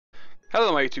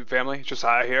Hello, my YouTube family.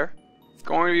 Josiah here.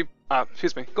 Going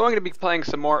to be playing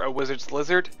some more A Wizard's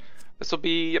Lizard. This will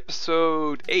be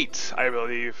episode 8, I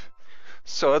believe.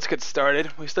 So let's get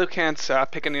started. We still can't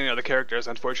pick any other characters,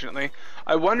 unfortunately.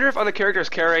 I wonder if other characters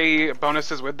carry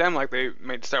bonuses with them, like they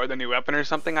might start with a new weapon or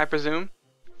something, I presume.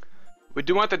 We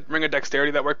do want the Ring of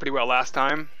Dexterity, that worked pretty well last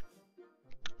time.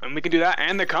 And we can do that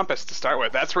and the compass to start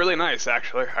with. That's really nice,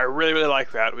 actually. I really, really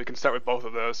like that. We can start with both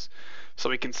of those. So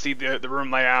we can see the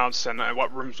room layouts and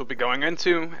what rooms we'll be going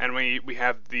into. And we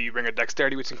have the Ring of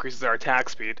Dexterity, which increases our attack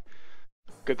speed.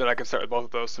 Good that I can start with both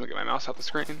of those. Let me get my mouse off the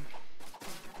screen.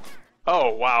 Oh,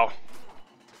 wow.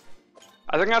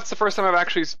 I think that's the first time I've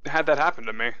actually had that happen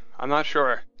to me. I'm not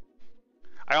sure.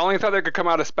 I only thought they could come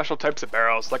out of special types of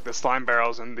barrels, like the slime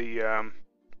barrels and the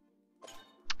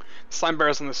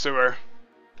sewer.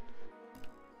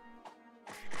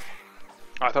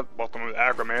 Oh, I thought both of them would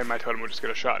aggro me and my totem would just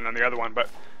get a shot on the other one, but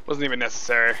it wasn't even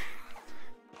necessary.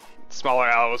 Smaller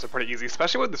allos are pretty easy,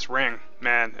 especially with this ring.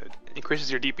 Man, it increases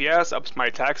your DPS, ups my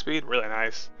attack speed, really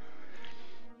nice.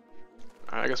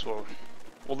 I guess we'll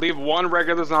leave one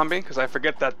regular zombie, because I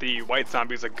forget that the white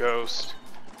zombie's a ghost.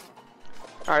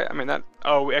 Alright, I mean that...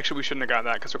 Oh, actually we shouldn't have gotten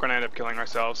that, because we're going to end up killing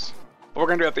ourselves. But we're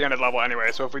going to do it at the end of the level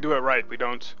anyway, so if we do it right, we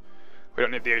don't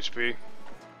need the HP.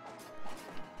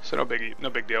 So no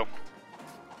big deal.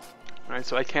 Alright,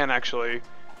 so I can actually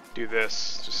do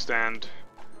this, just stand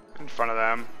in front of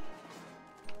them.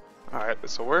 Alright,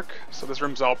 this will work. So this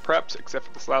room's all prepped, except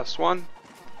for this last one.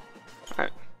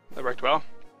 Alright, that worked well.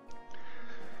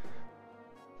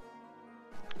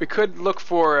 We could look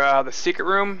for the secret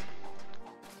room.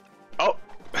 Oh!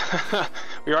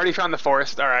 We already found the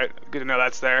forest. Alright, good to know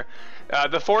that's there.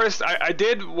 The forest, I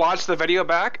did watch the video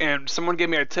back, and someone gave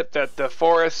me a tip that the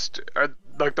forest, or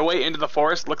like the way into the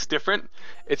forest looks different.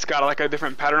 It's got like a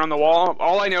different pattern on the wall.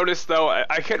 All I noticed though,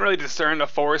 I can't really discern a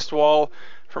forest wall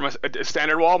from a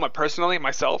standard wall,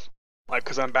 myself, like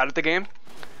because I'm bad at the game.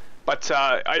 But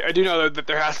I do know that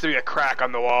there has to be a crack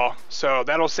on the wall, so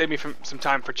that'll save me some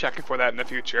time for checking for that in the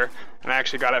future. And I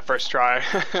actually got it first try.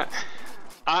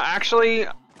 Actually,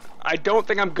 I don't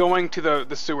think I'm going to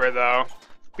the sewer though,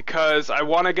 because I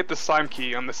want to get the slime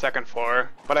key on the second floor,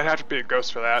 but I'd have to be a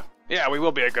ghost for that. Yeah, we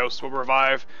will be a ghost. We'll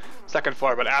revive second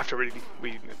floor, but after we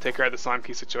take care of the slime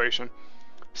key situation.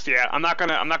 So yeah, I'm not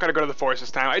gonna go to the forest this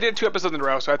time. I did 2 episodes in a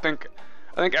row, so I think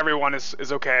everyone is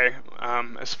okay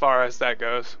as far as that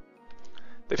goes.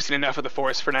 They've seen enough of the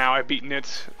forest for now. I've beaten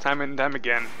it time and time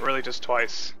again, really just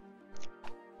twice.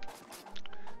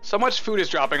 So much food is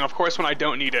dropping, of course, when I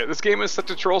don't need it. This game is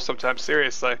such a troll sometimes,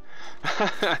 seriously.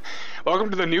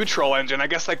 Welcome to the new troll engine. I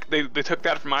guess like they took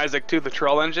that from Isaac too, the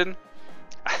troll engine.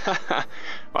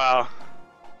 Wow.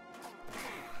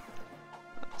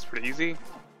 That's pretty easy.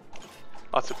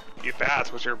 Lots of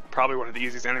bats, which are probably one of the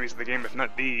easiest enemies in the game, if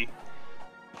not the.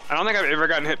 I don't think I've ever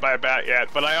gotten hit by a bat yet,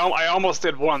 but I almost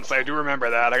did once. I do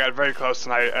remember that. I got very close,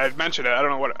 and I mentioned it. I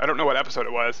don't know what episode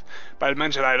it was, but I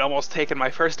mentioned I'd almost taken my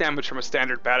first damage from a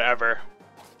standard bat ever.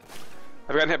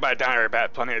 I've gotten hit by a downer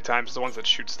bat plenty of times, the ones that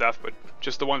shoot stuff, but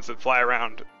just the ones that fly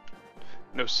around.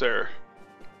 No sir.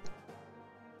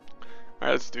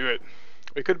 Alright, let's do it.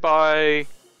 We could buy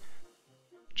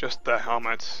just the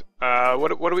helmet. What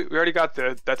do we already got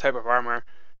that type of armor.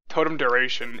 Totem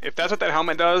duration. If that's what that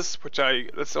helmet does,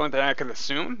 that's the only thing I can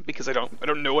assume, because I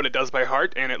don't know what it does by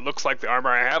heart, and it looks like the armor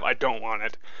I have, I don't want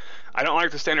it. I don't like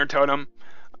the standard totem.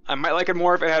 I might like it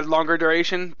more if it had longer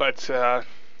duration, but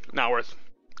not worth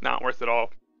it all.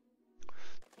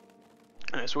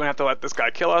 Alright, so we're gonna have to let this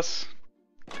guy kill us.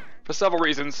 For several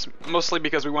reasons, mostly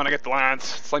because we want to get the lance,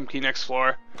 slime key next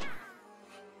floor.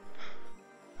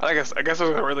 I guess those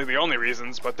are really the only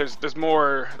reasons, but there's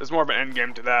more of an end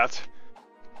game to that.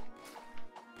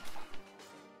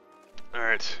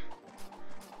 Alright.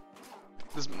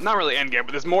 There's not really end game,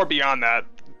 but there's more beyond that.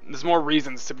 There's more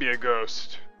reasons to be a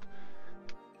ghost.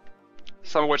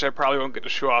 Some of which I probably won't get to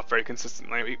show off very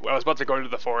consistently. I was about to go into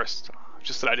the forest,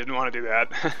 just that I didn't want to do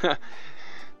that.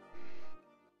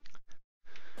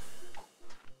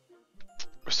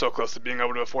 We're so close to being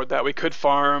able to afford that. We could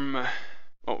farm...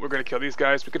 Well, we're going to kill these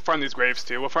guys. We could farm these graves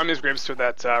too. We'll farm these graves for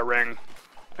that ring.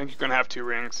 I think you're going to have 2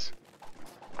 rings.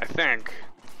 I think.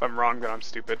 If I'm wrong, then I'm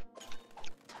stupid.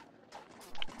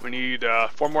 We need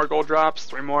 4 more gold drops,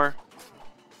 3 more.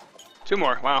 2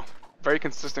 more, wow. Very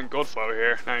consistent gold flow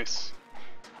here, nice.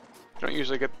 Don't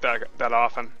usually get that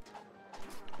often.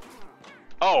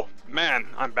 Oh, man,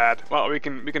 I'm bad. Well, we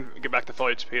can get back to full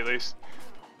HP at least.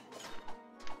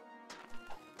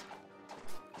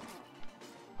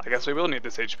 I guess we will need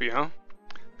this HP, huh?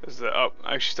 Oh,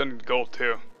 I actually still need gold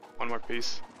too. One more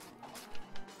piece.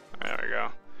 There we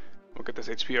go. We'll get this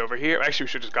HP over here. Actually, we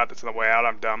should just got this on the way out.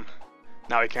 I'm dumb.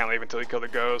 Now we can't leave until we kill the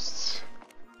ghosts.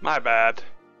 My bad.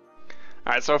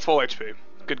 Alright, so full HP.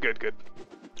 Good, good, good.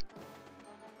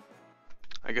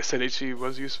 I guess that HP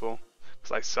was useful.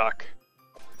 Because I suck.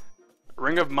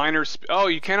 Ring of minor speed. Oh,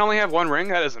 you can only have one ring?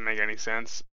 That doesn't make any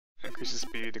sense. Increases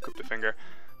speed, equip the finger.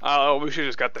 Oh, we should have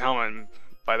just got the helmet and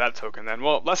buy that token then.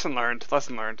 Well, lesson learned.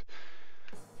 Lesson learned.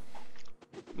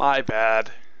 My bad.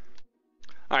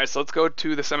 Alright, so let's go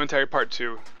to the cemetery part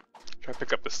 2. Try to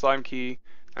pick up the slime key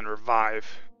and revive.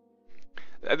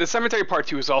 The cemetery part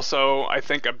 2 is also, I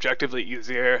think, objectively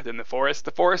easier than the forest.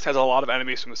 The forest has a lot of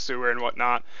enemies from the sewer and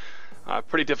whatnot.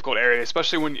 Pretty difficult area,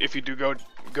 especially if you do go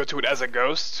to it as a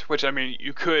ghost, which, I mean,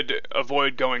 you could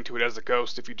avoid going to it as a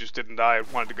ghost if you just didn't die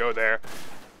and wanted to go there.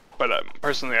 But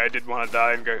personally, I did want to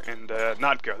die and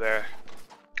not go there.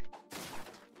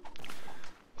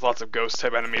 Lots of ghost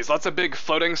type enemies. Lots of big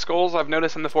floating skulls I've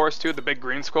noticed in the forest too, the big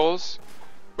green skulls.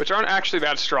 Which aren't actually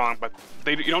that strong, but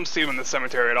you don't see them in the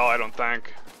cemetery at all, I don't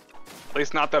think. At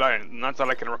least not that I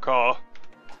can recall.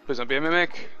 Please don't be a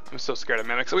mimic. I'm still scared of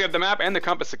mimics. So we have the map and the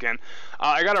compass again.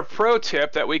 I got a pro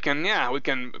tip that we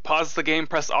can pause the game,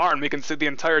 press R, and we can see the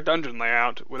entire dungeon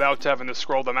layout without having to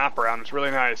scroll the map around. It's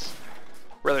really nice.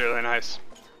 Really, really nice.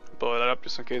 Blow that up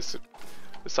just in case it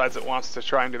decides it wants to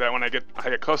try and do that when I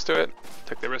get close to it.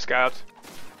 Take the risk out.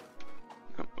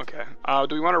 Okay.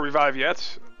 Do we want to revive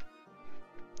yet?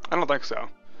 I don't think so.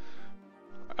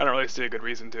 I don't really see a good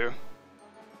reason to.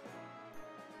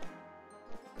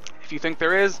 If you think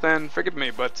there is, then forgive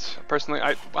me, but personally,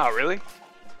 wow, really?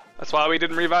 That's why we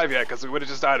didn't revive yet, because we would have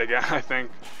just died again, I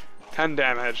think. 10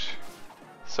 damage.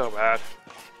 So bad.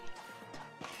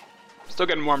 Still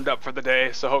getting warmed up for the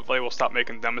day, so hopefully we'll stop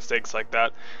making dumb mistakes like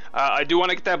that. I do want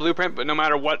to get that blueprint, but no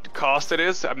matter what cost it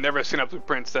is, I've never seen a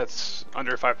blueprint that's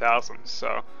under 5,000,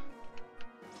 so...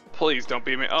 Please don't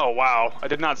beat me. Oh, wow. I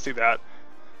did not see that.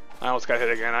 I almost got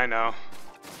hit again, I know.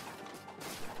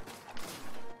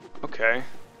 Okay.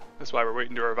 That's why we're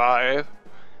waiting to revive.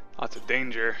 Lots of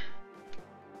danger.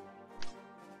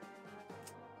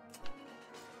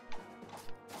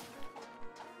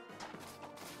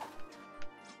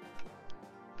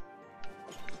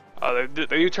 They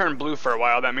do turn blue for a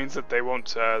while. That means that they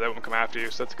won't come after you,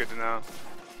 so that's good to know.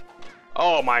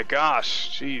 Oh my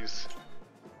gosh, jeez.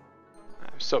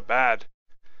 I'm so bad.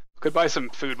 Could buy some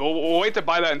food, but we'll wait to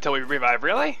buy that until we revive.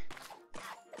 Really?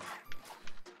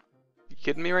 You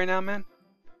kidding me right now, man?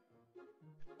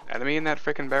 Enemy in that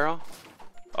frickin' barrel?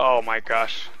 Oh my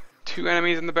gosh. 2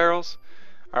 enemies in the barrels?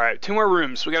 Alright, 2 more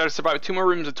rooms. We gotta survive 2 more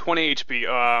rooms of 20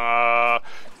 HP.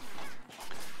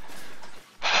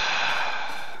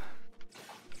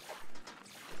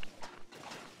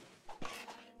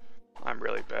 I'm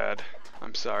really bad.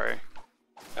 I'm sorry.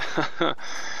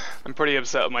 I'm pretty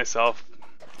upset with myself.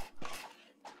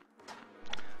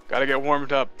 Gotta get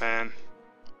warmed up, man.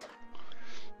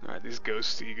 Alright, these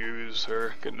ghosty goos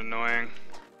are getting annoying.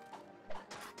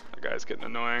 That guy's getting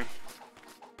annoying.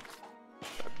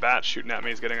 That bat shooting at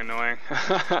me is getting annoying.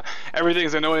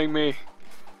 Everything's annoying me.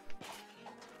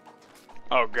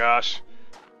 Oh gosh.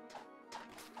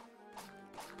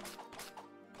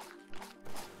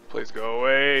 Please go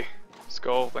away.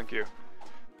 Skull, thank you.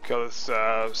 Kill this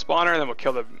spawner, and then we'll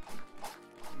kill the...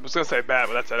 I was gonna say bat,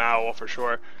 but that's an owl for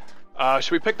sure.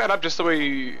 Should we pick that up just so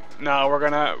we... No, we're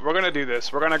gonna do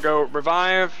this. We're gonna go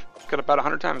revive. Got about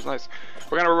 100 times, nice.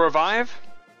 We're gonna revive,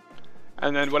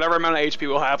 and then whatever amount of HP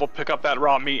we'll have, we'll pick up that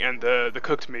raw meat and the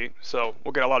cooked meat. So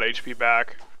we'll get a lot of HP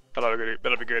back. That'll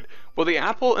be good. Will the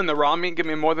apple and the raw meat give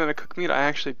me more than the cooked meat? I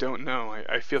actually don't know.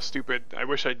 I feel stupid. I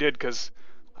wish I did, because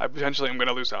I potentially am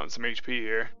gonna lose out on some HP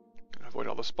here. Avoid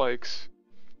all the spikes.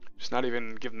 Just not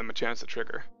even giving them a chance to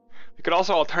trigger. We could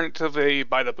also alternatively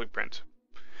buy the blueprint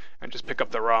and just pick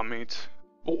up the raw meat.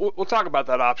 We'll talk about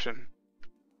that option.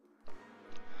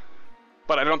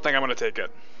 But I don't think I'm going to take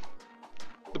it.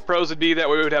 The pros would be that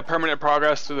we would have permanent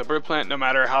progress through the blueprint no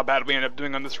matter how bad we end up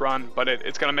doing on this run, but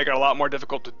it's going to make it a lot more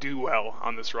difficult to do well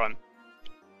on this run.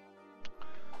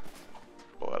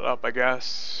 Pull it up, I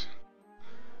guess.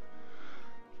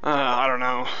 I don't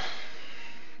know.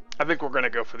 I think we're going to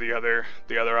go for the other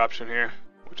option here,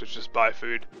 which is just buy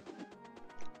food.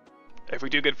 If we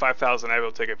do get 5,000, I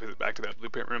will take a visit back to that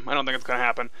blueprint room. I don't think it's going to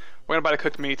happen. We're going to buy the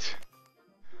cooked meat.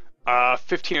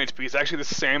 15 HP is actually the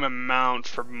same amount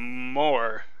for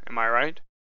more. Am I right?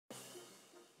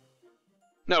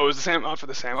 No, it was the same amount for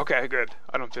the same. Okay, good.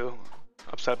 I don't feel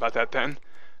upset about that then.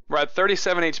 We're at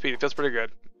 37 HP. It feels pretty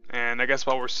good. And I guess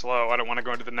while we're slow, I don't want to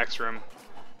go into the next room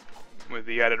with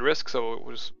the added risk, so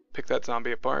we'll just pick that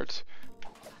zombie apart.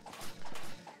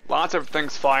 Lots of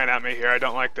things flying at me here. I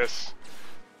don't like this.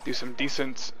 Do some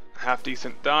decent half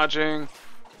decent dodging.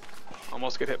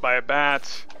 Almost get hit by a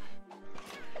bat.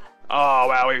 Oh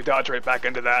wow, we dodged right back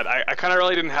into that. I kind of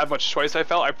really didn't have much choice, I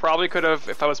felt. I probably could have,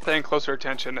 if I was paying closer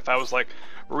attention, if I was like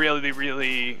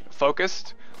really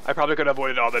focused, I probably could have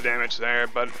avoided all the damage there,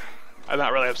 but I'm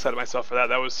not really upset at myself for that.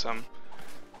 That was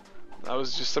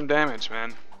just some damage,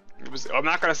 man. I'm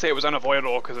not gonna say it was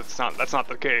unavoidable because that's not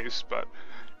the case, but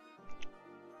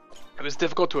it was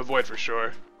difficult to avoid for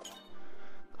sure.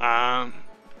 Alright,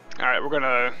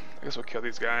 I guess we'll kill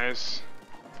these guys.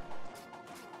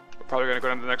 We're probably gonna go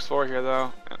down to the next floor here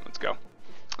though. Yeah, let's go.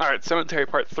 Alright, Cemetery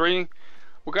Part 3.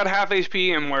 We got half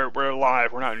HP and we're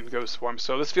alive. We're not in Ghost Form,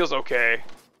 so this feels okay,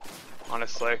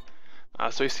 honestly.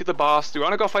 So you see the boss. Do you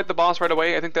want to go fight the boss right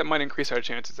away? I think that might increase our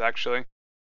chances, actually.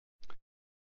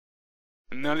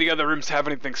 None of the other rooms have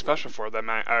anything special for them,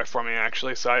 for me,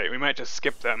 actually, so we might just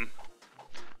skip them.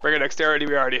 Regular Dexterity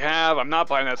we already have. I'm not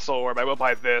buying that Soul Orb. I will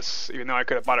buy this, even though I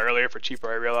could have bought it earlier for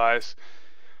cheaper, I realize.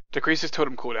 Decreases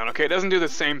Totem cooldown. Okay, it doesn't do the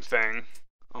same thing.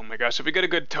 Oh my gosh, if we get a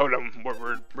good totem,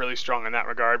 we're really strong in that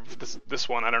regard. This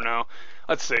one, I don't know.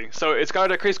 Let's see. So it's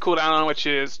got a decreased cooldown, which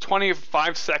is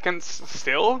 25 seconds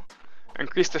still.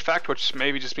 Increased effect, which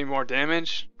maybe just be more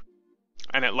damage.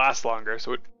 And it lasts longer,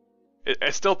 so I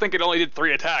still think it only did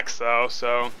 3 attacks though,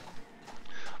 so...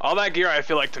 All that gear I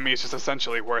feel like to me is just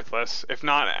essentially worthless, if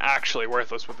not actually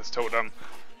worthless with this totem.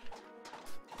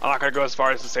 I'm not gonna go as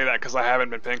far as to say that because I haven't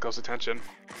been paying close attention.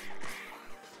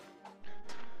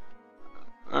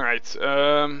 Alright,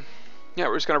 yeah,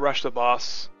 we're just gonna rush the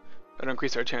boss. That'll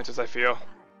increase our chances, I feel.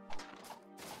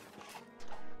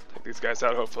 Take these guys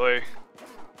out, hopefully.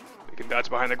 We can dodge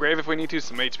behind the grave if we need to.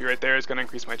 Some HP right there is gonna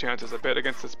increase my chances a bit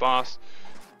against this boss.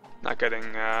 Not getting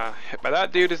hit by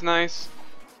that dude is nice.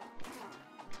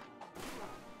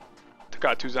 Took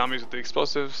out 2 zombies with the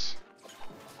explosives.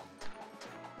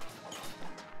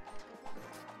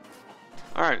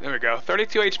 Alright, there we go.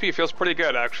 32 HP feels pretty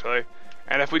good, actually.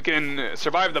 And if we can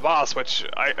survive the boss, which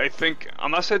I think,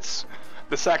 unless it's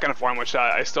the second form, which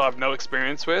I still have no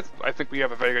experience with, I think we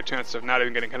have a very good chance of not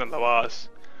even getting hit on the boss.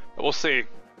 But we'll see.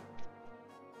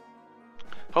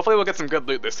 Hopefully we'll get some good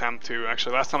loot this time, too.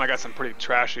 Actually, last time I got some pretty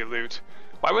trashy loot.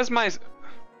 Why was my...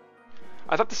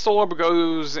 I thought the Soul Orb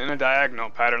goes in a diagonal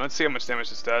pattern. Let's see how much damage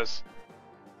this does.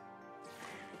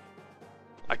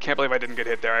 I can't believe I didn't get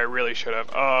hit there. I really should have.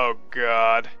 Oh,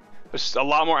 God. There's a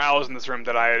lot more owls in this room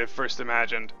than I had at first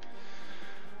imagined.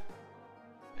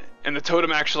 And the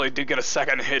totem actually did get a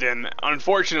second hit in,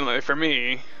 unfortunately for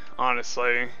me,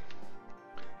 honestly.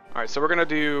 Alright, so we're going to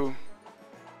do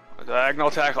a diagonal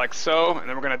attack like so, and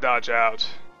then we're going to dodge out.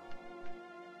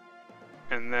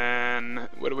 And then,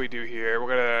 what do we do here?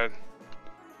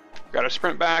 Got to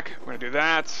sprint back. We're going to do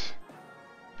that.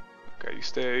 Okay, you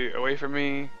stay away from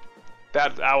me.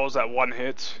 That owl's at 1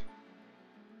 hit.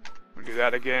 We'll do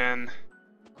that again.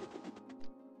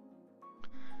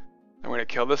 And we're gonna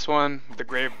kill this one with the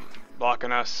grave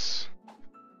blocking us.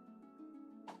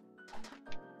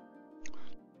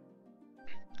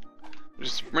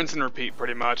 Just rinse and repeat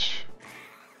pretty much.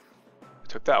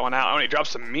 Took that one out. Oh, and he dropped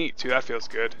some meat too. That feels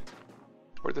good.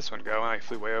 Where'd this one go? I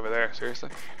flew way over there. Seriously.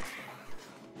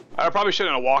 I probably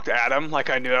shouldn't have walked at him like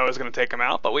I knew I was gonna take him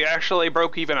out, but we actually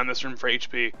broke even on this room for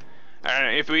HP.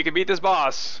 And if we could beat this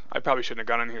boss, I probably shouldn't have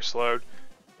gone in here slowed.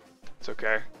 It's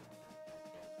okay.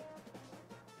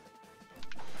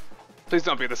 Please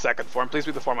don't be the second form. Please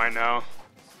be the form I know.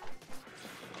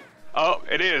 Oh,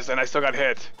 it is, and I still got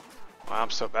hit. Wow,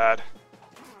 I'm so bad.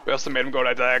 We also made him go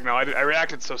to diagonal. I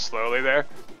reacted so slowly there.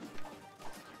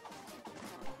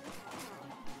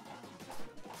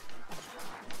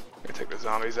 I'm gonna take the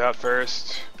zombies out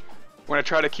first. I'm gonna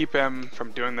try to keep him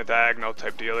from doing the diagonal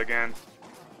type deal again.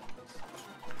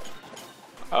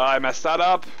 I messed that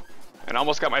up and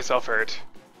almost got myself hurt.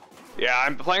 Yeah,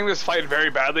 I'm playing this fight very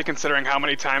badly considering how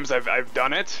many times I've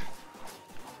done it.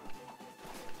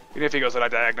 Even if he goes at a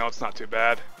diagonal, it's not too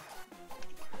bad.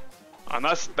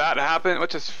 Unless that happened,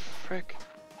 which is frick.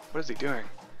 What is he doing?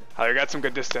 Oh, you got some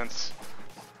good distance.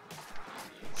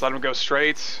 Let's let him go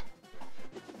straight.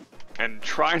 And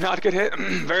try not to get hit.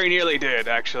 Very nearly did,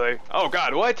 actually. Oh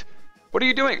god, what? What are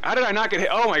you doing? How did I not get hit?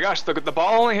 Oh my gosh, the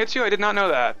ball only hits you? I did not know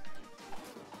that.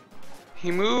 He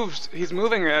moves. He's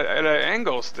moving at an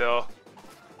angle still.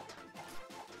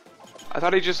 I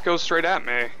thought he'd just go straight at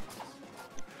me.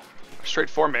 Straight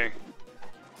for me.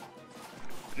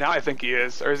 Now I think he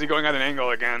is. Or is he going at an angle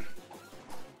again?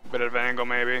 Bit of an angle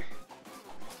maybe.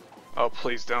 Oh,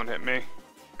 please don't hit me.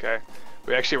 Okay.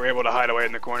 We actually were able to hide away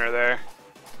in the corner there.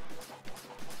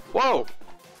 Whoa!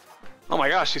 Oh my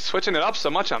gosh, he's switching it up so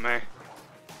much on me.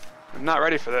 I'm not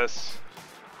ready for this.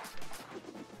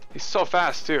 He's so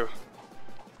fast too.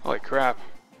 Holy crap.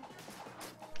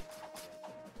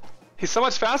 He's so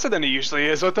much faster than he usually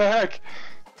is, what the heck?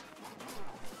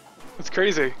 That's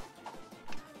crazy.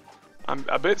 I'm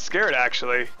a bit scared,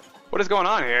 actually. What is going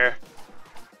on here?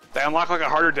 They unlock like a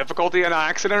harder difficulty in an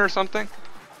accident or something?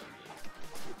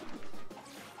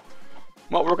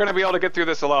 Well, we're gonna be able to get through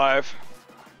this alive.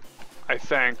 I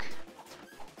think.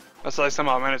 Unless I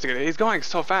somehow managed to get it. He's going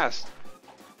so fast.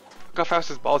 Look how fast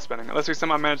his ball's spinning. Unless we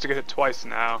somehow manage to get it twice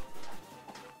now.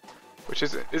 Which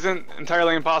isn't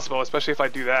entirely impossible, especially if I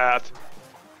do that.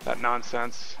 That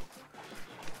nonsense.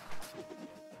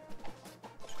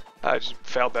 I just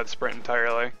failed that sprint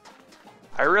entirely.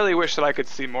 I really wish that I could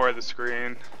see more of the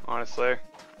screen, honestly.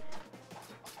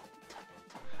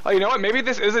 Oh, you know what? Maybe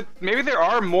this isn't. Maybe there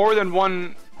are more than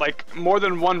one,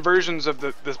 versions of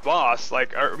this boss,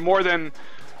 or more than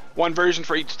one version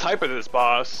for each type of this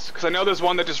boss. Because I know there's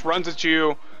one that just runs at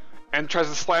you and tries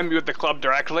to slam you with the club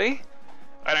directly.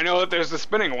 And I know that there's the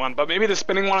spinning one, but maybe the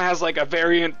spinning one has like a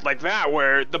variant like that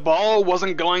where the ball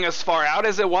wasn't going as far out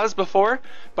as it was before,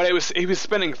 but he was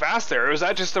spinning faster. Or was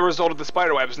that just the result of the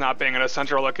spiderwebs not being in a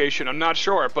central location? I'm not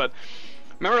sure, but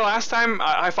remember last time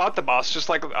I fought the boss just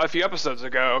like a few episodes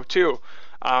ago too.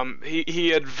 He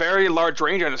had very large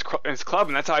range on his club,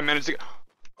 and that's how I managed to.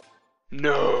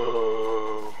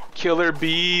 No, killer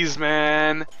bees,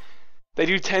 man. They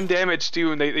do 10 damage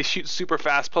too, and they shoot super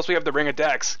fast. Plus we have the ring of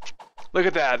Dex. Look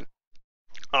at that.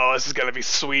 Oh, this is gonna be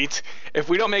sweet. If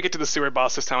we don't make it to the sewer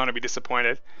boss this time, I'm gonna be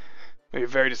disappointed. I'm gonna be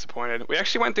very disappointed. We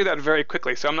actually went through that very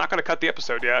quickly, so I'm not gonna cut the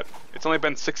episode yet. It's only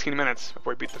been 16 minutes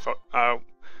before we beat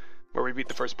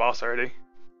the first boss already.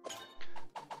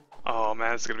 Oh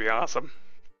man, it's gonna be awesome.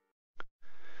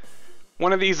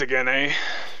 One of these again, eh?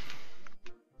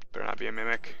 Better not be a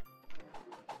mimic.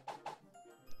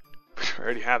 We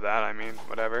already have that, I mean,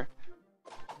 whatever.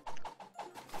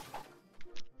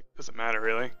 Doesn't matter,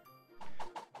 really.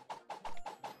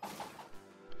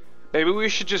 Maybe we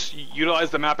should just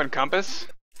utilize the map and compass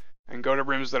and go to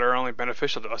rooms that are only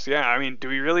beneficial to us. Yeah, I mean, do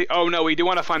we really? Oh no, we do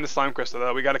want to find the slime crystal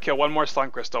though. We got to kill one more slime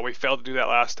crystal. We failed to do that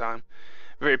last time.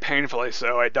 Very painfully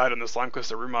so. I died in the slime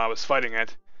crystal room while I was fighting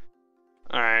it.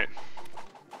 Alright.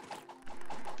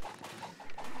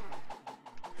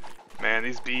 Man,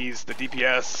 these bees, the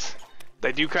DPS,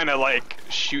 they do kind of like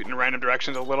shoot in random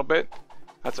directions a little bit.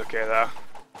 That's okay though.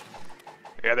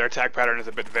 Yeah, their attack pattern is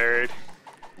a bit varied.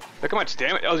 Look how much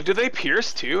damage. Oh, do they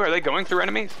pierce too? Are they going through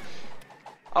enemies?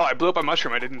 Oh, I blew up a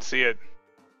mushroom. I didn't see it.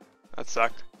 That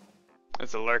sucked.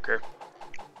 It's a lurker.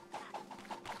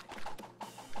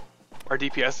 Our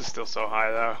DPS is still so high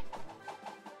though.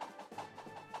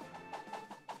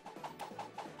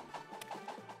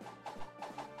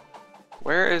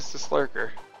 Where is this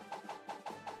lurker?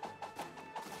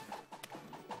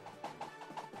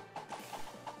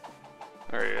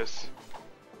 There he is.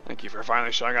 Thank you for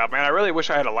finally showing up. Man, I really wish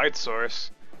I had a light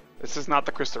source. This is not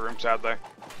the crystal room, sadly.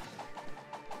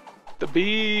 The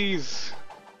bees!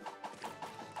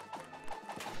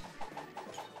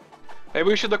 Maybe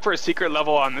we should look for a secret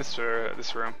level on this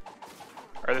room.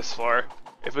 Or this floor.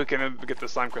 If we can get the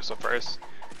slime crystal first.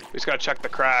 We just gotta check the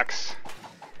cracks.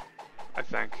 I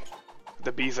think.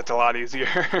 The bees, it's a lot easier.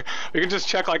 We can just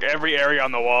check like every area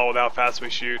on the wall with how fast we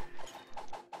shoot.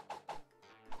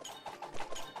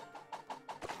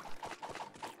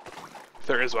 If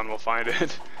there is one, we'll find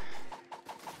it.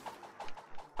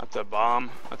 That's a bomb.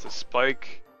 That's a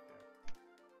spike.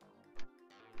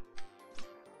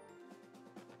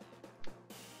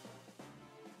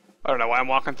 I don't know why I'm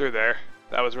walking through there.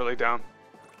 That was really dumb.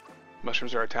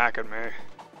 Mushrooms are attacking me.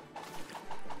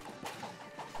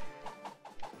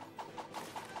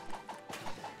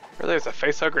 Really, there's a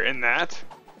facehugger in that?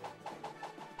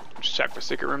 Just check for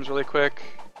secret rooms really quick.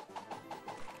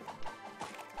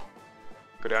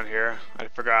 Go down here. I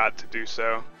forgot to do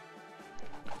so.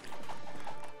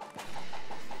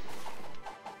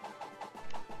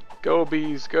 Go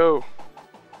bees, go!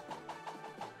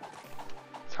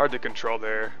 It's hard to control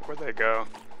where they go.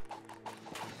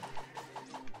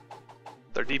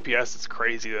 Their DPS is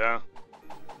crazy though.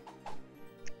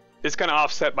 It's kind of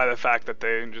offset by the fact that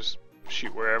they can just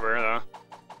shoot wherever though.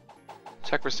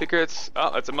 Check for secrets.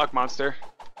 Oh, it's a muck monster.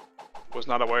 Was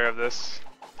not aware of this.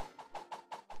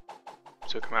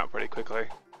 Took him out pretty quickly.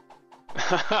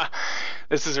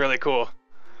 This is really cool.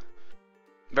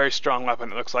 Very strong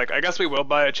weapon, it looks like. I guess we will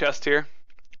buy a chest here.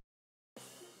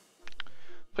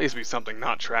 Please be something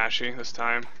not trashy this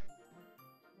time.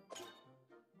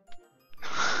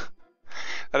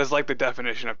 That is like the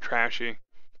definition of trashy.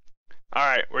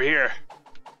 Alright, we're here.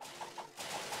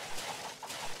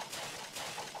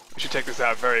 We should take this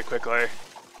out very quickly.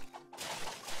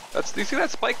 Do you see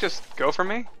that spike just go for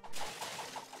me?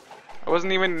 I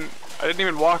didn't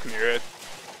even walk near it.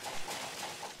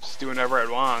 Just doing whatever it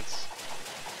wants.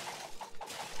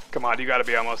 Come on, you gotta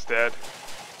be almost dead.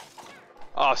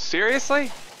 Oh,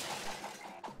 seriously?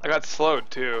 I got slowed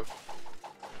too.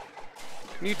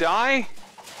 Can you die?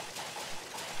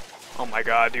 Oh my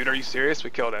god, dude, are you serious? We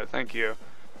killed it, thank you.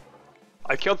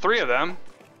 I killed 3 of them.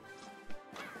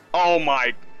 Oh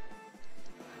my...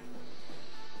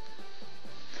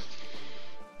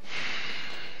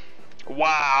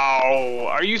 Wow,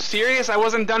 are you serious? I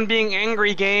wasn't done being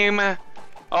angry, game.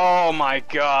 Oh my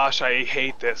gosh, I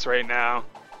hate this right now.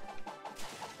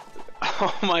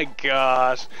 Oh my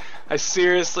gosh. I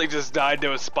seriously just died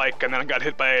to a spike and then I got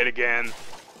hit by it again.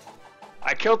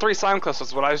 I killed 3 slime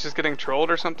clusters, but I was just getting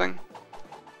trolled or something?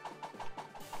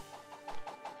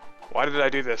 Why did I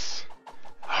do this?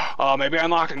 Oh, maybe I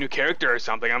unlocked a new character or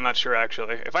something, I'm not sure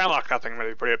actually. If I unlock nothing, I'm gonna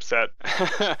be pretty upset.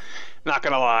 Not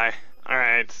gonna lie.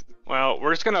 Alright, well,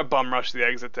 we're just gonna bum rush the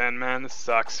exit then, man, this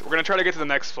sucks. We're gonna try to get to the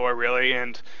next floor, really,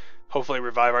 and hopefully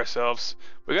revive ourselves.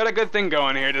 We got a good thing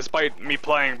going here, despite me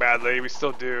playing badly, we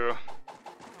still do.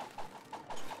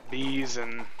 Bees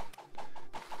and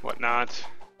whatnot.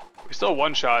 We still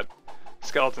one-shot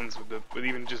skeletons with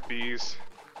even just bees.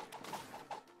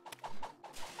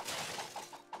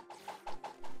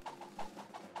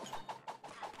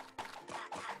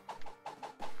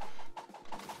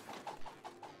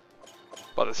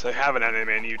 About to say, have an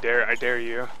enemy and I dare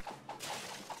you.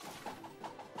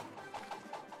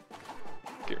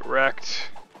 Get wrecked.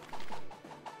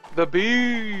 The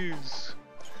bees!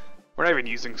 We're not even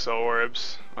using soul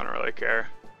orbs. I don't really care.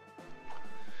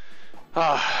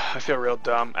 Ah, I feel real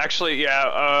dumb. Actually,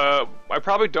 yeah, I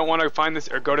probably don't want to find this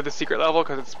or go to the secret level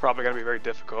because it's probably going to be very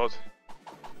difficult.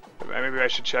 But maybe I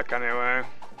should check anyway.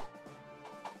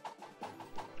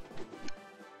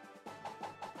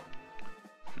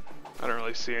 I don't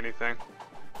really see anything.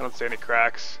 I don't see any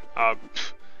cracks.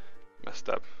 Messed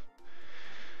up.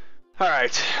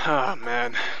 Alright. Oh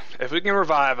man. If we can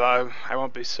revive, I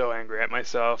won't be so angry at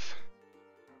myself.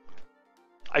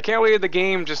 I can't believe the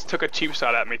game just took a cheap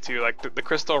shot at me too. Like the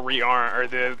crystal rearm or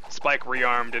the spike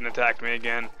rearmed and attacked me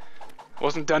again. I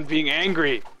wasn't done being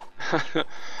angry.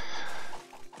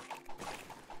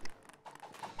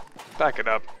 Back it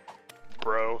up,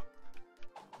 bro.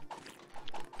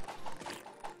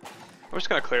 I'm just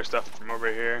gonna clear stuff from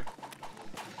over here.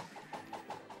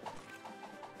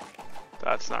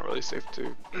 That's not really safe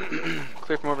to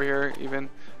clear from over here, even.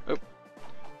 Oop.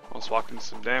 Almost walked into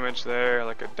some damage there,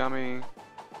 like a dummy.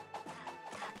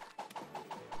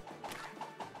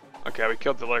 Okay, we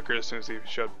killed the lurker as soon as he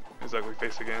showed his ugly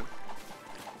face again.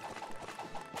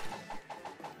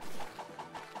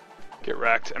 Get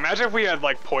wrecked. Imagine if we had,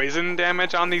 like, poison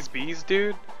damage on these bees,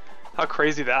 dude. How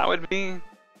crazy that would be.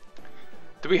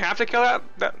 Do we have to kill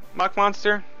that muck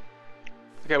monster?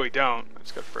 Okay, we don't. I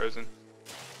just got frozen.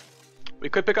 We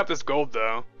could pick up this gold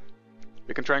though.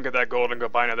 We can try and get that gold and go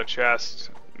buy another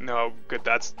chest. No good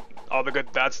that's all the good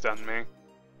that's done me.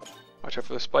 Watch out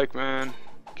for the spike man.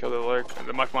 Kill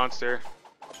the muck monster.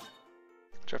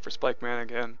 Watch out for spike man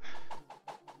again.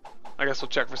 I guess we'll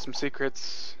check for some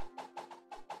secrets.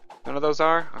 None of those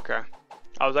are? Okay.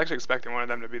 I was actually expecting one of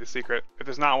them to be the secret. If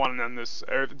there's not one on this,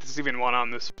 or if there's even one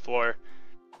on this floor.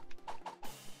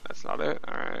 That's not it?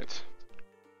 Alright.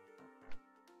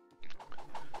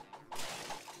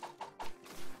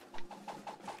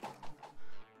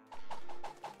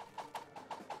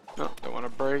 No, don't want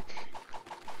to break.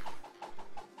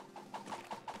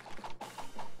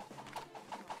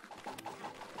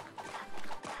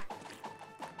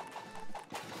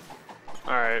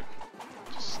 Alright.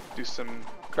 Just do some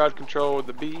crowd control with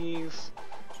the bees.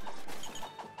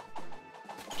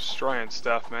 Destroying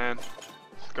stuff, man.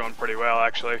 It's going pretty well,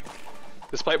 actually.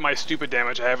 Despite my stupid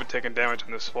damage, I haven't taken damage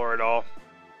on this floor at all.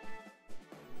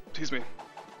 Excuse me.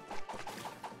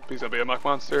 Please don't be a muck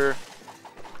monster.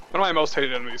 One of my most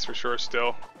hated enemies for sure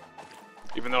still.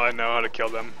 Even though I know how to kill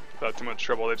them without too much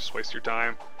trouble, they just waste your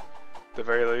time. At the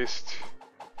very least.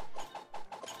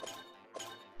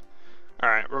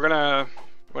 Alright, we're gonna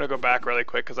go back really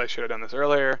quick because I should have done this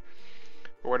earlier.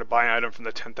 We're gonna buy an item from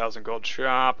the 10,000 gold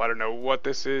shop. I don't know what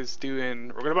this is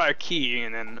doing. We're gonna buy a key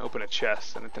and then open a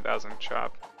chest in the 10,000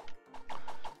 shop.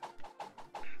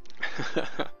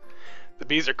 The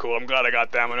bees are cool. I'm glad I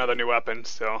got them. Another new weapon,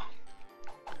 so.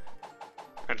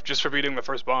 And just for beating the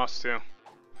first boss, too.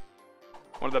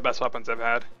 One of the best weapons I've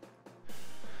had.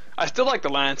 I still like the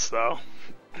lance, though.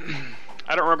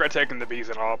 I don't regret taking the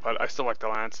bees at all, but I still like the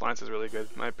lance. Lance is really good,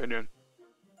 in my opinion.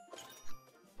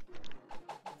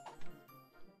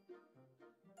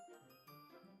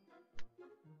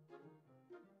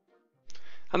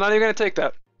 I'm not even gonna take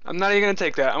that. I'm not even gonna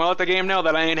take that. I'm gonna let the game know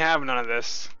that I ain't having none of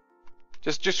this.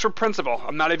 Just for principle,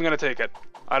 I'm not even gonna take it.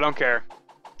 I don't care.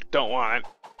 Don't want it.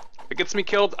 If it gets me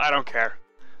killed, I don't care.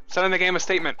 Sending the game a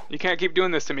statement. You can't keep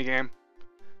doing this to me, game.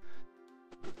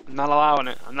 I'm not allowing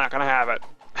it. I'm not gonna have it.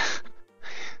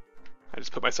 I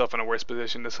just put myself in a worse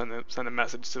position to send a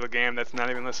message to the game that's not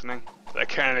even listening. That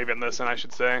can't even listen, I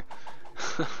should say.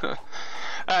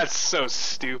 That's so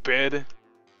stupid.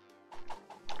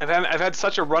 I've had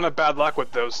such a run of bad luck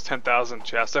with those 10,000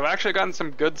 chests. I've actually gotten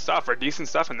some good stuff or decent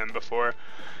stuff in them before.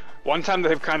 One time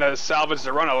they've kind of salvaged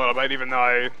the run a little bit, even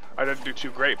though I didn't do too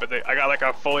great. But I got like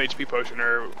a full HP potion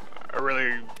or a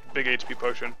really big HP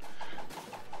potion.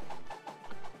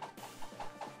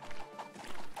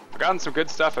 I've gotten some good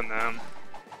stuff in them.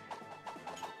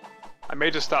 I may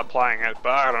just stop playing it,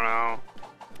 but I don't know.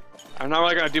 I'm not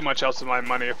really gonna do much else with my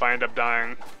money if I end up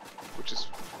dying, which is,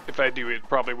 if I do, it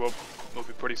probably will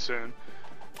be pretty soon.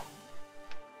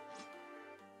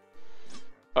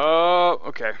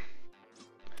 Okay.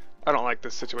 I don't like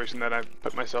this situation that I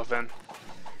put myself in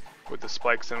with the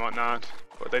spikes and whatnot,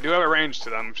 but they do have a range to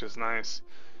them, which is nice.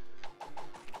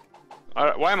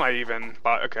 Why am I even?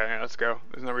 Okay, yeah, let's go.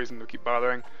 There's no reason to keep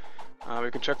bothering.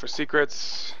 We can check for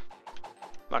secrets.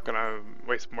 Not gonna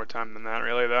waste more time than that,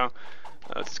 really, though.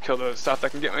 Let's kill the stuff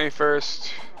that can get me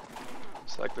first.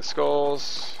 Select the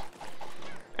skulls.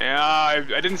 Yeah, I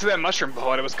didn't see that mushroom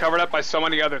bullet. It was covered up by so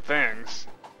many other things.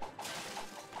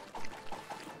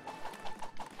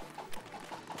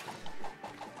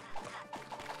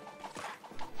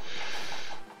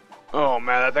 Oh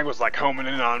man, that thing was like homing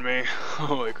in on me.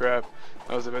 Holy crap.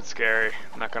 That was a bit scary,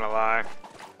 not gonna lie.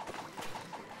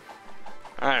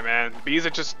 Alright man, bees are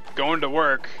just going to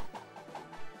work.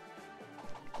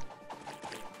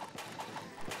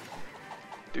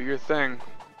 Do your thing.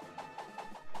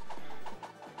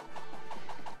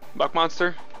 Buck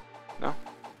monster? No?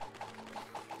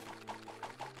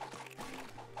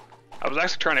 I was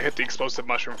actually trying to hit the explosive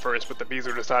mushroom first, but the bees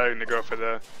were deciding to go for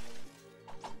the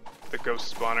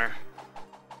ghost spawner.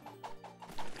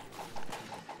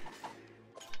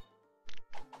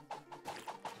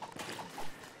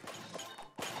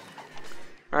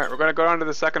 Alright, we're gonna go down to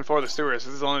the second floor of the sewers.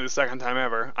 This is only the second time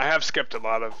ever. I have skipped a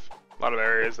lot of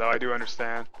areas though, I do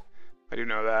understand. I do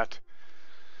know that.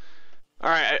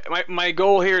 Alright, my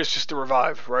goal here is just to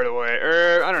revive right away.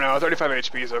 I don't know, 35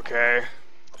 HP is okay.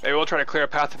 Maybe we'll try to clear a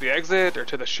path to the exit or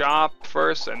to the shop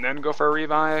first and then go for a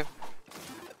revive.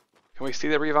 Can we see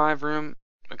the revive room?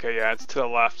 Okay, yeah, it's to the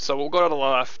left. So we'll go to the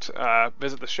left,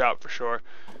 visit the shop for sure.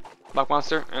 Muck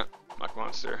monster? Yeah, muck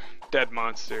monster. Dead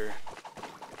monster.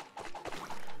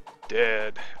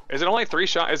 Dead. Is it only 3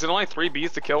 shots? Is it only 3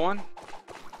 bees to kill one?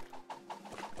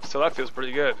 So that feels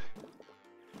pretty good.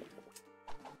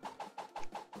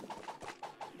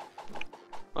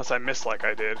 Unless I miss like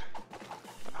I did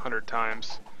 100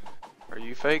 times. Are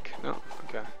you fake? No?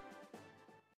 Okay.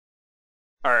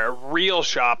 Alright, a real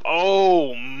shop.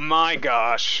 Oh my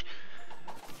gosh.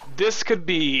 This could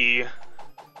be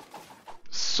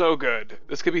so good.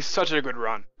 This could be such a good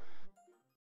run.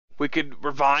 We could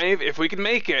revive, if we can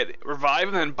make it, revive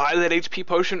and then buy that HP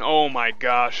potion. Oh my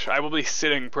gosh, I will be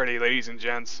sitting pretty, ladies and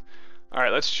gents.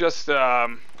 Alright, let's just,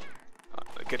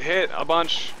 get hit a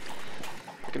bunch.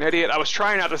 Like an idiot. I was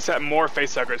trying not to set more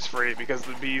facehuggers free because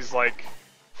the bees, like,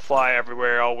 fly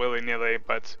everywhere all willy-nilly,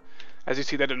 but as you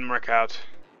see, that didn't work out.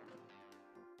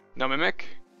 No mimic?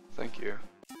 Thank you.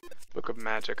 Book of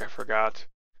Magic, I forgot.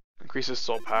 Increases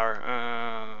soul power.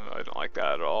 I don't like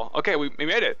that at all. Okay, we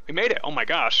made it. We made it. Oh my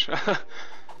gosh.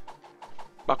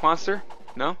 Buck monster?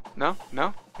 No, no,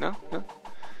 no, no, no.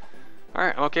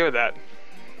 Alright, I'm okay with that.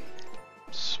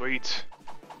 Sweet.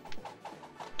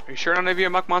 Are you sure none of you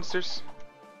are muck monsters?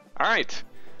 Alright.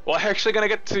 Well, I'm actually gonna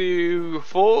get to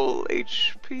full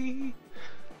HP.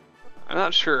 I'm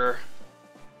not sure.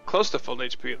 Close to full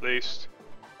HP at least.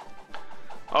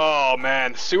 Oh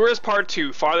man, Sewers Part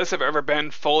 2, farthest I've ever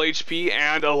been, full HP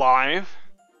and alive.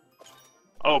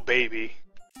 Oh baby,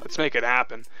 let's make it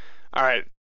happen. Alright.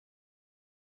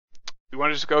 You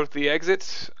want to just go to the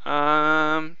exit?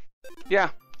 Yeah,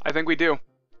 I think we do.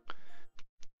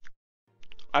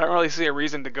 I don't really see a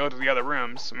reason to go to the other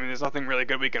rooms. I mean, there's nothing really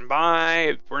good we can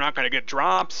buy. We're not going to get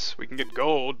drops. We can get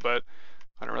gold, but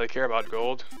I don't really care about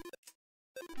gold.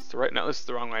 It's the right, no, this is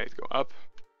the wrong way to go up.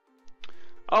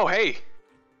 Oh, hey!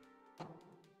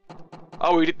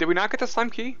 Oh, did we not get the slime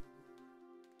key?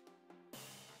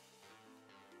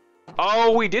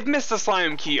 Oh, we did miss the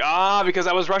slime key. Ah, because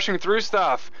I was rushing through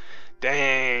stuff.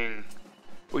 Dang.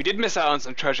 We did miss out on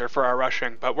some treasure for our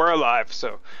rushing, but we're alive,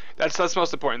 so that's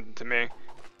most important to me.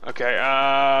 Okay,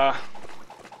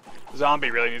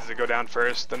 Zombie really needs to go down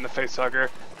first, then the facehugger,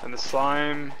 then the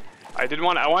slime. I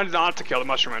wanted not to kill the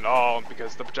mushroom at all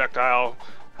because the projectile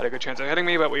had a good chance of hitting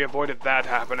me, but we avoided that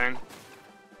happening.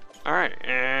 Alright,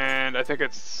 and I think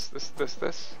it's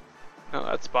this. No,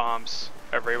 that's bombs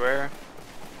everywhere.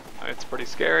 It's pretty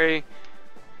scary.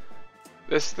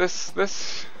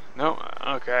 This. No,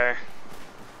 okay.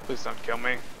 Please don't kill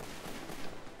me.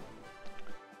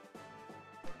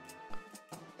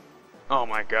 Oh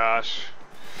my gosh.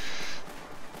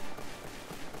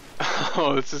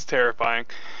 Oh, this is terrifying.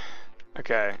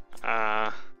 Okay,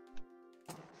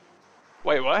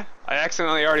 wait, what? I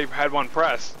accidentally already had one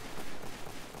press.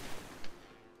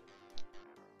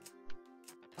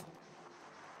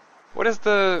 What is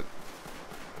the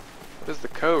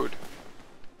code?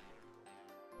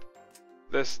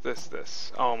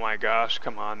 This. Oh my gosh,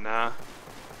 come on now.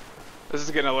 This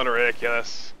is getting a little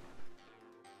ridiculous.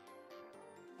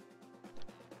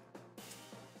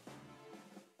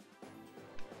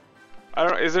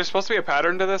 Is there supposed to be a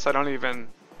pattern to this? I think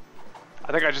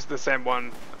I just did the same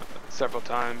one several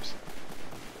times.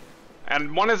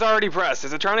 And one is already pressed.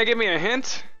 Is it trying to give me a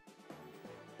hint?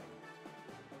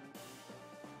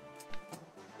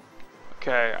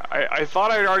 Okay, I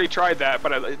thought I had already tried that,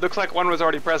 but it looks like one was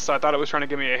already pressed, so I thought it was trying to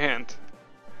give me a hint.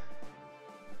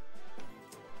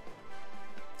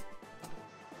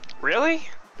 Really?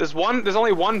 There's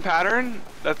only one pattern?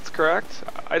 That's correct?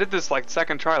 I did this like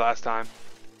second try last time.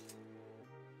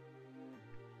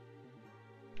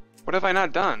 What have I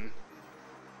not done?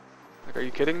 Like, are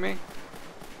you kidding me?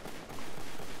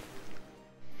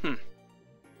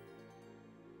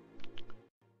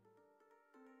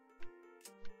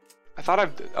 I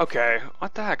thought okay,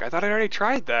 what the heck? I thought I already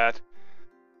tried that.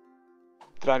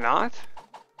 Did I not?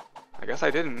 I guess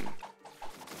I didn't.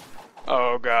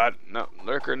 Oh god, no,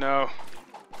 lurker, no.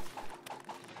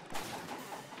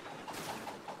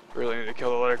 Really need to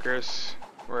kill the lurkers,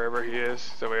 wherever he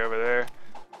is. He's way over there.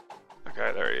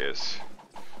 Okay, there he is.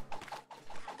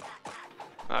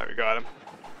 Alright, we got him.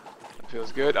 That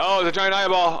feels good. Oh, it's a giant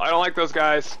eyeball! I don't like those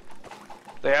guys.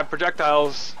 They have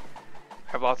projectiles.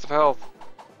 Have lots of health.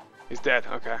 He's dead.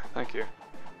 Okay, thank you.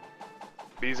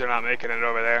 Bees are not making it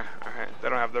over there. Alright, they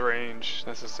don't have the range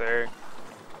necessary.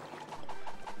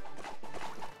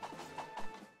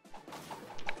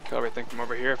 Kill everything from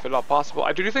over here if at all possible.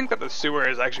 I do think that the sewer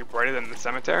is actually brighter than the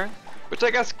cemetery, which I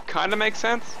guess kind of makes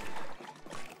sense.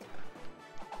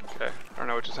 Okay, I don't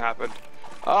know what just happened.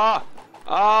 Ah!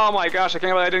 Oh my gosh, I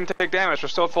can't believe I didn't take damage. We're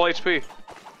still at full HP.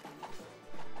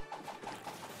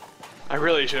 I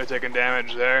really should have taken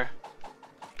damage there.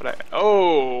 But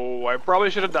I probably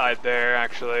should have died there,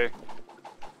 actually.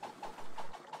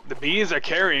 The bees are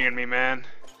carrying me, man.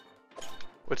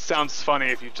 Which sounds funny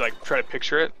if you like try to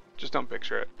picture it. Just don't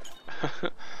picture it.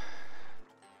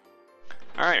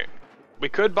 Alright. We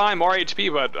could buy more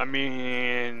HP, but I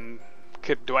mean,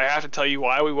 do I have to tell you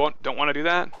why we don't want to do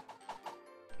that?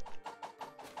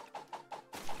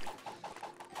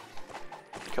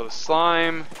 Kill the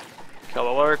slime, kill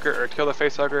the lurker, or kill the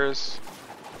facehuggers.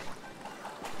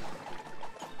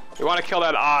 We want to kill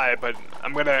that eye, but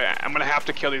I'm gonna have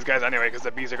to kill these guys anyway because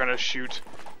the bees are gonna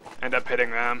end up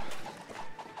hitting them,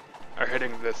 or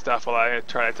hitting the stuff while I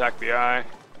try to attack the eye.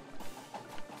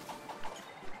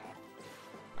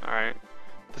 All right,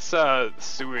 this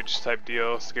sewage type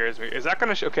deal scares me. Is that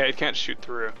gonna? Okay, it can't shoot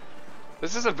through.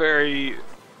 This is a very.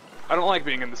 I don't like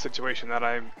being in the situation that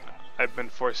I've been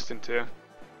forced into.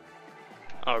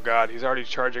 Oh god, he's already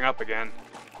charging up again.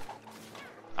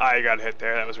 I got hit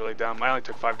there, that was really dumb. I only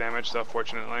took 5 damage though,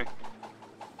 fortunately.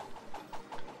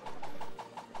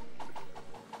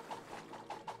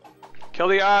 Kill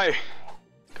the eye!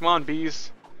 Come on,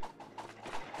 bees.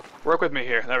 Work with me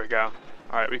here, there we go.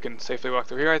 Alright, we can safely walk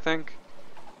through here, I think.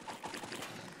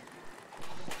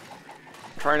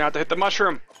 Try not to hit the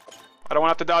mushroom! I don't want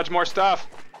to have to dodge more stuff!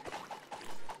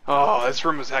 Oh, this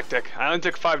room was hectic. I only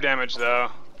took 5 damage though.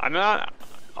 I'm not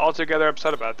altogether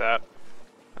upset about that,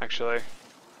 actually.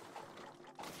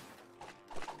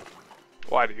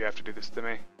 Why do you have to do this to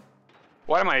me?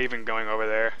 Why am I even going over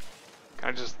there? Can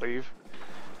I just leave?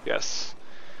 Yes.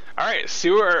 Alright,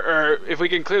 sewer, or if we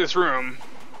can clear this room,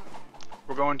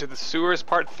 we're going to the sewers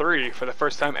part 3 for the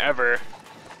first time ever.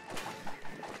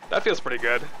 That feels pretty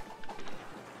good.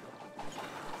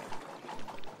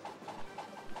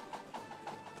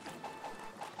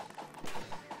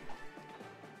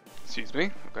 Excuse me,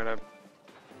 I'm gonna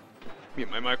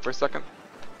mute my mic for a second.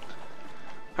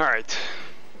 Alright.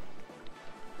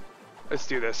 Let's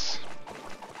do this.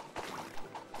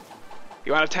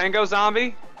 You want a tango,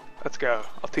 zombie? Let's go.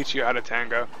 I'll teach you how to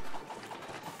tango.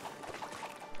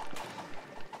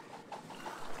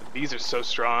 These are so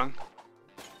strong.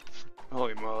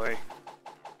 Holy moly.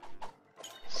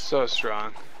 So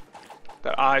strong.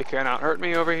 That eye cannot hurt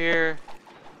me over here.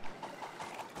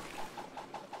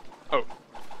 Oh.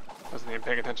 Wasn't even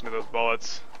paying attention to those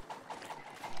bullets.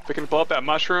 If we can blow up that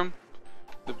mushroom,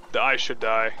 the eye should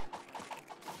die.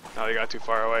 Oh, they got too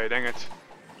far away. Dang it.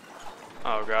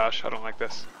 Oh gosh, I don't like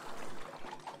this.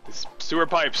 These sewer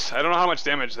pipes. I don't know how much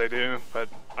damage they do, but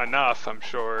enough, I'm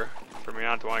sure, for me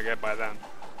not to want to get by them.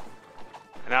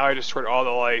 And now I destroyed all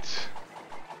the light.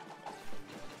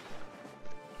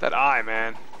 That eye,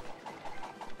 man.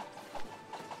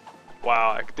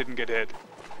 Wow, I didn't get hit.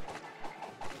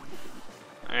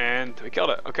 And we killed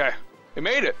it. Okay. We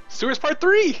made it! Sewers Part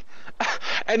 3!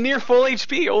 And near full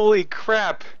HP, holy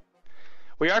crap.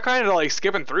 We are kind of like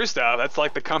skipping through stuff. That's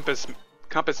like the compass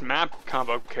map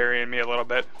combo carrying me a little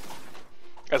bit.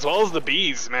 As well as the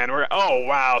bees, man. Oh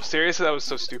wow, seriously, that was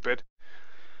so stupid.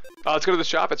 Let's go to the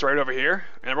shop, it's right over here.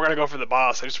 And we're gonna go for the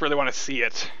boss. I just really want to see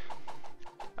it.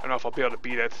 I don't know if I'll be able to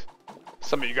beat it.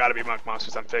 Some of you gotta be monk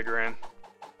monsters, I'm figuring.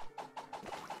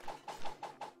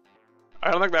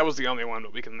 I don't think that was the only one,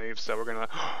 but we can leave, so we're gonna...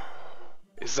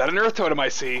 Is that an earth totem I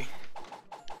see?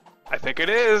 I think it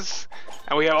is.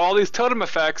 And we have all these totem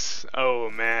effects.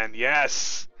 Oh man,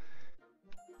 yes.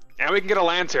 And we can get a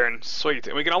lantern. Sweet.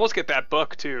 And we can almost get that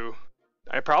book too.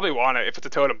 I probably want it. If it's a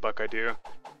totem book, I do.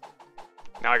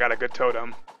 Now I got a good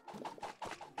totem.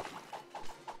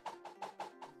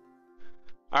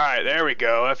 Alright, there we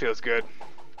go. That feels good.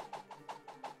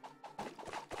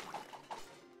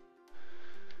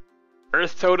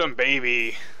 Earth Totem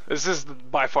Baby. This is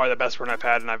by far the best run I've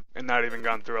had, and I've not even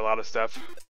gone through a lot of stuff.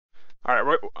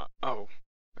 Alright, oh.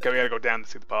 Okay, we gotta go down to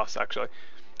see the boss, actually.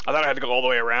 I thought I had to go all the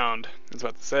way around. I was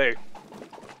about to say.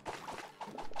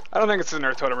 I don't think it's an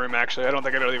Earth Totem room, actually. I don't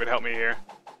think it'll even help me here.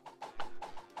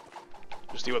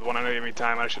 Just deal with one enemy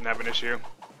time, I shouldn't have an issue.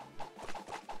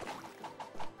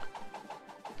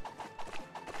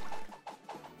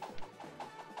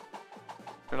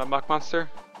 An unlock monster?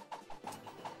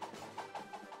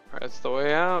 Alright, that's the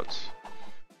way out.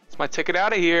 It's my ticket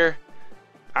out of here.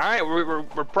 Alright,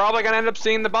 we're probably gonna end up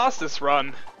seeing the boss this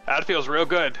run. That feels real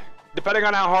good. Depending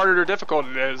on how hard or difficult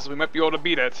it is, we might be able to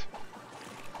beat it.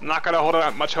 I'm not gonna hold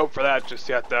out much hope for that just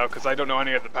yet though, because I don't know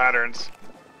any of the patterns.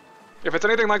 If it's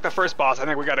anything like the first boss, I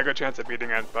think we got a good chance at beating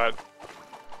it, but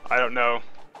I don't know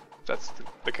if that's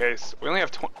the case. We only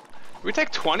have 20. We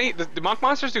take 20? The monk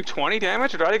monsters do 20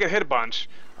 damage, or do I get hit a bunch?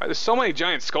 Right, there's so many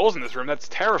giant skulls in this room, that's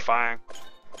terrifying.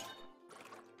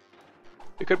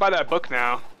 We could buy that book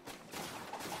now.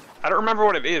 I don't remember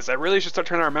what it is. I really should start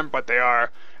trying to remember what they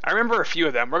are. I remember a few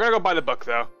of them. We're gonna go buy the book,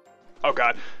 though. Oh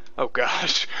god. Oh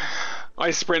gosh.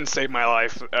 My sprint saved my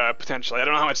life, potentially. I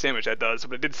don't know how much damage that does,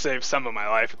 but it did save some of my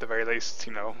life, at the very least,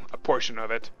 you know, a portion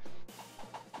of it.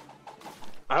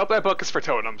 I hope that book is for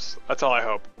totems. That's all I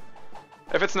hope.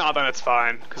 If it's not, then it's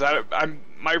fine, because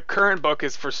my current book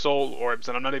is for soul orbs,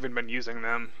 and I've not even been using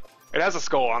them. It has a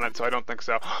skull on it, so I don't think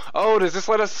so. Oh, does this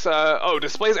let us, oh,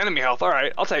 displays enemy health.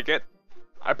 Alright, I'll take it.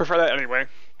 I prefer that anyway.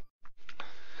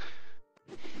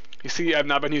 You see, I've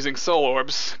not been using soul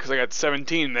orbs, because I got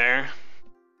 17 there.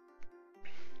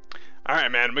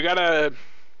 Alright, man, we gotta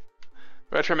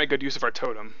try to make good use of our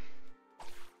totem.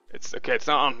 It's, okay, it's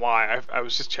not on Y, I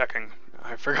was just checking.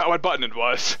 I forgot what button it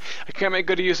was. I can't make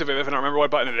good use of it if I don't remember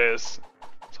what button it is.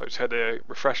 So I just had to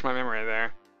refresh my memory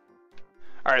there.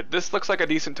 Alright, this looks like a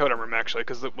decent totem room, actually,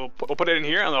 because we'll put it in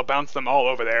here, and they'll bounce them all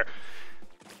over there.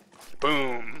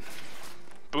 Boom.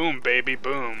 Boom, baby,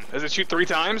 boom. Does it shoot 3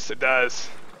 times? It does.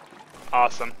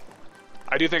 Awesome.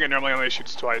 I do think it normally only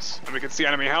shoots twice. And we can see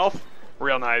enemy health.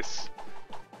 Real nice.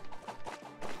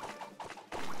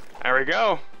 There we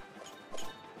go.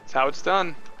 That's how it's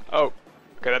done. Oh.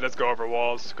 Okay, that does go over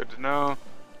walls. Good to know.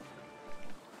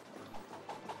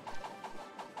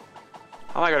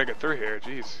 How am I gonna get through here?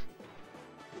 Jeez.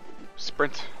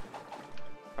 Sprint.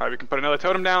 Alright, we can put another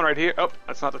totem down right here. Oh,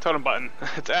 that's not the totem button.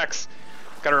 It's X.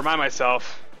 Gotta remind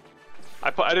myself.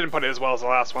 I didn't put it as well as the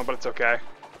last one, but it's okay.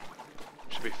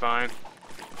 Should be fine.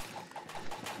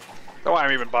 Don't know why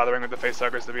I'm even bothering with the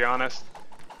facehuggers, to be honest.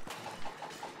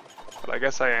 But I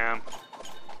guess I am.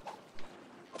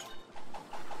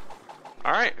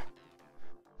 Alright.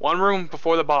 One room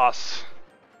before the boss.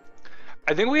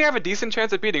 I think we have a decent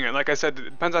chance at beating it. Like I said, it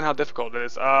depends on how difficult it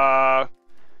is. I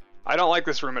don't like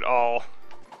this room at all.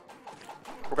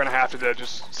 We're gonna have to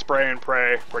just spray and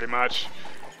pray, pretty much.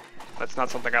 That's not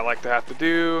something I like to have to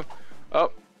do.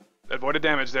 Oh, avoided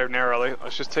damage there narrowly.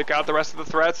 Let's just take out the rest of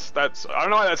the threats. I don't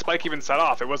know why that spike even set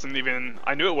off. It wasn't even,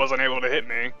 I knew it wasn't able to hit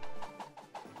me.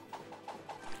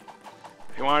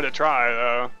 He wanted to try,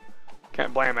 though.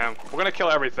 Can't blame him. We're gonna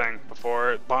kill everything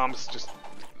before bombs just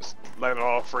let it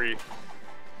all free.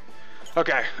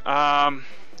 Okay,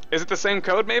 is it the same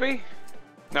code maybe?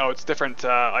 No, it's different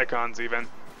icons even.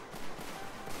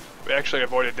 We actually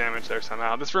avoided damage there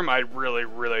somehow. This room I really,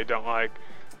 really don't like.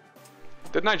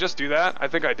 Didn't I just do that? I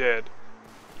think I did.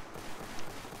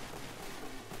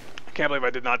 I can't believe I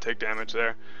did not take damage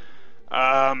there.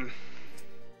 I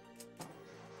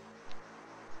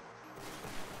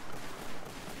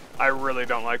really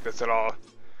don't like this at all.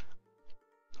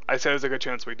 I said there's a good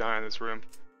chance we die in this room.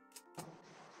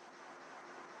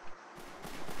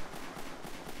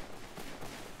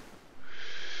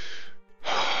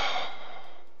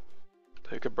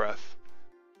 Take a breath.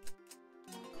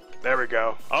 There we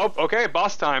go. Oh, okay,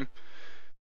 boss time.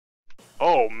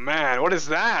 Oh man, what is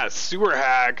that? Sewer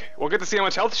Hag. We'll get to see how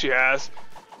much health she has.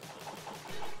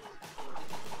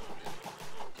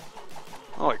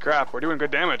 Holy crap, we're doing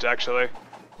good damage actually.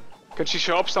 Can she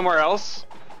show up somewhere else?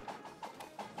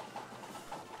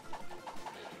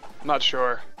 I'm not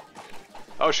sure.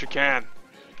 Oh, she can.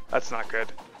 That's not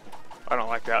good. I don't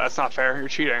like that. That's not fair. You're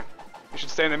cheating. You should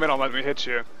stay in the middle and let me hit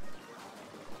you.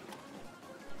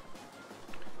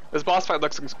 This boss fight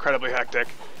looks incredibly hectic.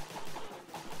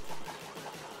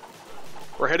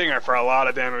 We're hitting her for a lot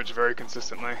of damage very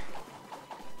consistently.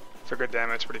 For good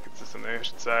damage, pretty consistently, I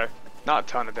should say. Not a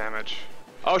ton of damage.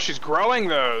 Oh, she's growing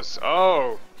those!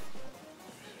 Oh!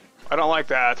 I don't like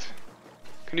that.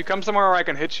 Can you come somewhere where I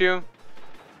can hit you?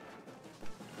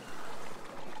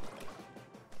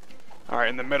 Alright,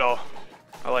 in the middle.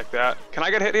 I like that. Can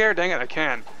I get hit here? Dang it, I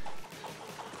can.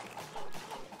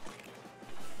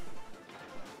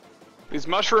 These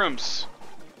mushrooms!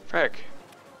 Frick.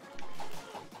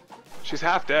 She's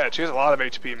half dead. She has a lot of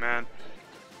HP, man.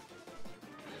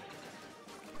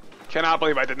 Cannot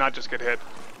believe I did not just get hit.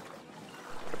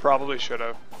 I probably should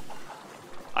have.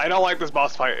 I don't like this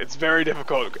boss fight. It's very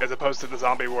difficult as opposed to the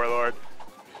zombie warlord.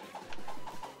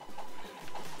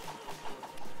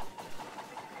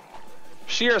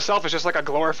 She herself is just like a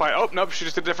glorified... Oh, nope, she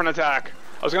just did a different attack.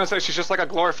 I was gonna say she's just like a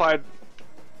glorified...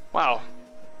 Wow.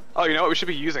 Oh, you know what? We should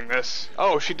be using this.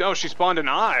 Oh, she spawned an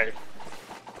eye.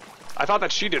 I thought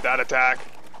that she did that attack.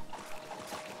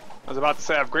 I was about to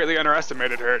say I've greatly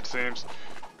underestimated her, it seems.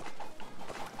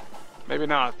 Maybe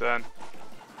not, then.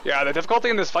 Yeah, the difficulty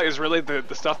in this fight is really the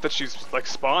stuff that she's, like,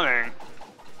 spawning.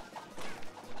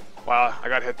 Wow, I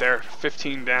got hit there.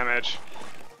 15 damage.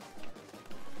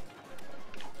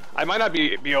 I might not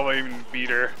be able to even beat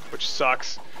her, which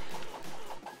sucks.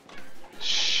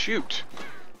 Shoot.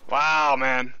 Wow,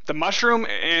 man. The mushroom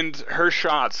and her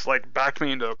shots, like, backed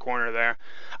me into a corner there.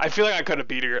 I feel like I could have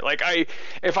beat her. Like,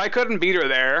 if I couldn't beat her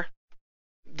there,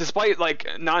 despite, like,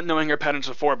 not knowing her patterns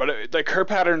before, but, like, her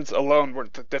patterns alone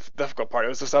weren't the difficult part. It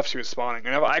was the stuff she was spawning.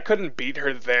 And if I couldn't beat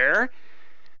her there,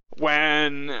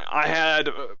 when I had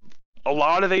a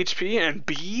lot of HP and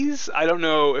bees, I don't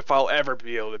know if I'll ever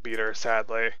be able to beat her,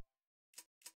 sadly.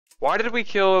 Why did we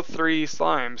kill 3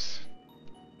 slimes?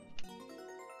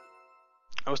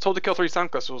 I was told to kill 3 slime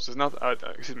crystals. Did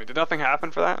nothing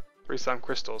happen for that? 3 slime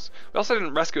crystals. We also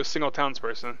didn't rescue a single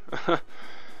townsperson.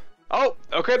 Oh,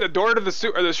 okay, the door to the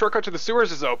sewer, or the shortcut to the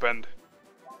sewers is opened.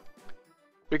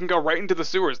 We can go right into the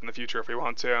sewers in the future if we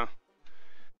want to.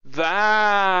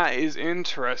 That is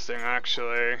interesting,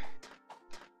 actually.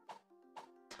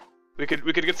 We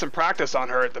could get some practice on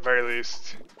her at the very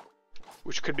least,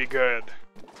 which could be good.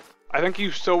 I think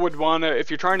you still would want to, if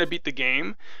you're trying to beat the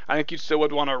game, I think you still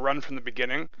would want to run from the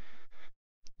beginning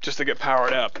just to get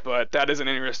powered up, but that is an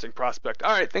interesting prospect.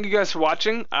 Alright, thank you guys for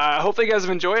watching. Hopefully you guys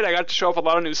have enjoyed. I got to show off a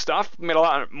lot of new stuff, made a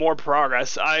lot more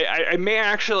progress. I may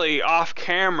actually, off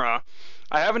camera,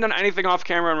 I haven't done anything off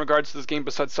camera in regards to this game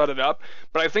besides set it up,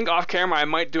 but I think off camera I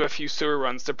might do a few sewer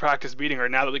runs to practice beating her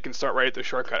now that we can start right at the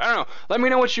shortcut. I don't know. Let me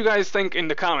know what you guys think in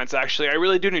the comments, actually. I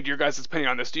really do need your guys'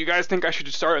 opinion on this. Do you guys think I should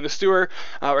just start in the sewer,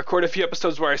 record a few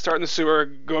episodes where I start in the sewer,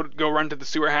 go run to the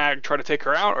Sewer Hag, try to take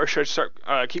her out, or should I start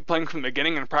keep playing from the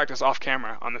beginning and practice off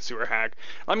camera on the Sewer Hag?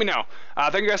 Let me know.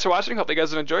 Thank you guys for watching. Hope you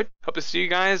guys have enjoyed. Hope to see you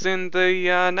guys in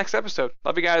the next episode.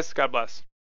 Love you guys. God bless.